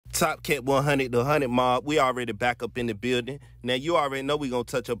Top Cat 100, the 100 mob, we already back up in the building. Now, you already know we going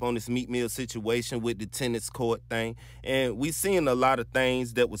to touch up on this Meek Mill situation with the tennis court thing. And we seen a lot of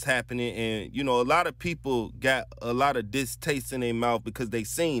things that was happening. And, you know, a lot of people got a lot of distaste in their mouth because they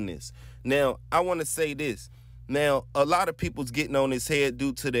seen this. Now, I want to say this. Now, a lot of people's getting on his head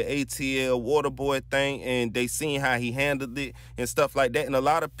due to the ATL Waterboy thing, and they seen how he handled it and stuff like that. And a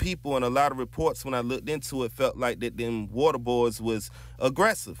lot of people and a lot of reports, when I looked into it, felt like that them Waterboys was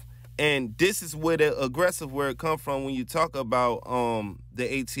aggressive. And this is where the aggressive word come from when you talk about the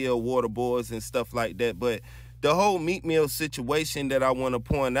ATL Waterboys and stuff like that. But the whole Meek Mill situation that I want to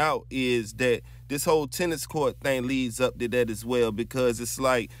point out is that this whole tennis court thing leads up to that as well, because it's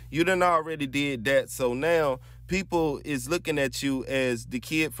like you done already did that. So now people is looking at you as the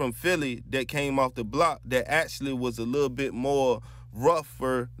kid from Philly that came off the block that actually was a little bit more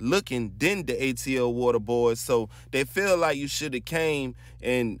rougher looking than the ATL Waterboys. So they feel like you should have came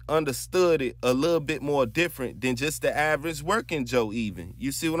and understood it a little bit more different than just the average working Joe even.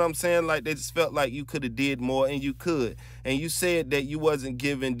 You see what I'm saying? Like they just felt like you could have did more, and you could. And you said that you wasn't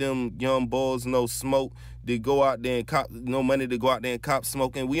giving them young boys no smoke to go out there and cop, no money to go out there and cop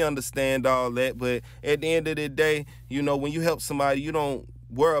smoking. We understand all that, but at the end of the day, you know, when you help somebody, you don't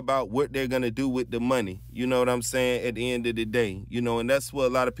worry about what they're going to do with the money. You know what I'm saying? At the end of the day, you know, and that's what a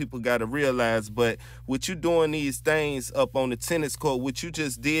lot of people got to realize. But with you doing these things up on the tennis court, what you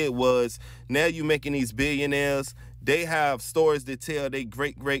just did was now you making these billionaires. They have stories to tell their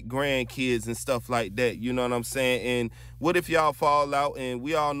great-great-grandkids and stuff like that. You know what I'm saying? And what if y'all fall out? And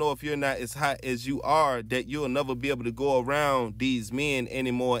we all know if you're not as hot as you are, that you'll never be able to go around these men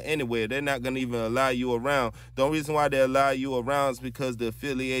anymore anywhere. They're not going to even allow you around. The only reason why they allow you around is because the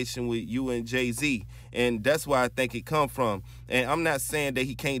affiliation with you and Jay-Z. And that's why I think it come from. And I'm not saying that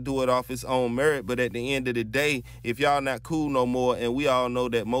he can't do it off his own merit, but at the end of the day, if y'all not cool no more, and we all know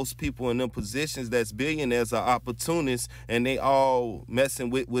that most people in them positions that's billionaires are opportunists, and they all messing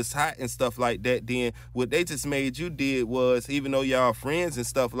with what's hot and stuff like that, then what they just made you did was, even though y'all friends and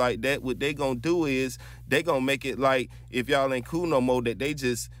stuff like that, what they gonna do is they gonna make it like if y'all ain't cool no more, that they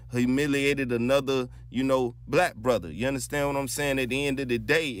just humiliated another, you know, black brother. You understand what I'm saying? At the end of the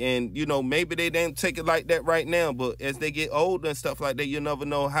day, and you know, maybe they didn't take it like that right now, but as they get older and stuff like that, you never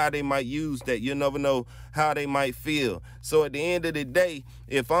know how they might use that. You never know how they might feel. So at the end of the day,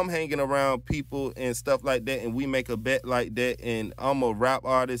 if I'm hanging around people and stuff like that, and we make a bet like that, and I'm a rap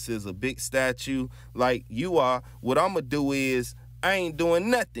artist, is a big statue like you are, what I'm gonna do is I ain't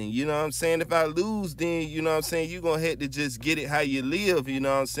doing nothing, you know what I'm saying? If I lose, then, you know what I'm saying, you gonna have to just get it how you live, you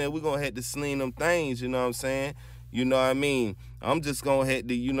know what I'm saying? We're gonna have to sling them things, you know what I'm saying? You know what I mean? I'm just gonna have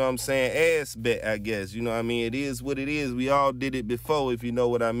to, you know what I'm saying, ass bet, I guess. You know what I mean? It is what it is. We all did it before, if you know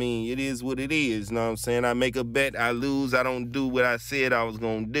what I mean. It is what it is, you know what I'm saying? I make a bet, I lose, I don't do what I said I was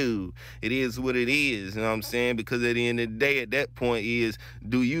gonna do. It is what it is, you know what I'm saying? Because at the end of the day, at that point is,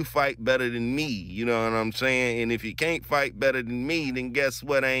 do you fight better than me? You know what I'm saying? And if you can't fight better than me, then guess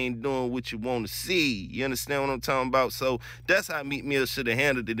what? I ain't doing what you want to see. You understand what I'm talking about? So that's how Meek Mill should have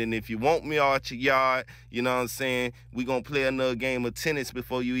handled it. And if you want me out your yard, you know what I'm saying, we gonna play another game of tennis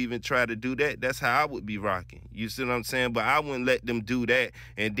before you even try to do that. That's how I would be rocking. You see what I'm saying? But I wouldn't let them do that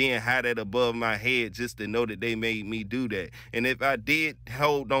and then hide that above my head just to know that they made me do that. And if I did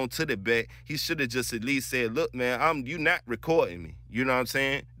hold on to the bet, he should have just at least said, look, man, you not recording me. You know what I'm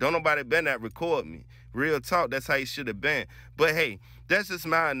saying? Don't nobody better not record me. Real talk, that's how he should have been. But hey, that's just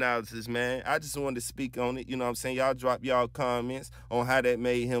my analysis, man. I just wanted to speak on it. You know what I'm saying? Y'all drop y'all comments on how that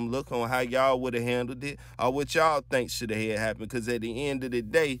made him look, on how y'all would have handled it, or what y'all think should have had happened. Because at the end of the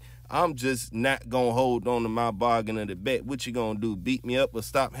day, I'm just not going to hold on to my bargain of the bet. What you going to do? Beat me up or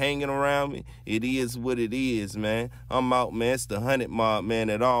stop hanging around me? It is what it is, man. I'm out, man. It's the 100 mob, man,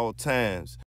 at all times.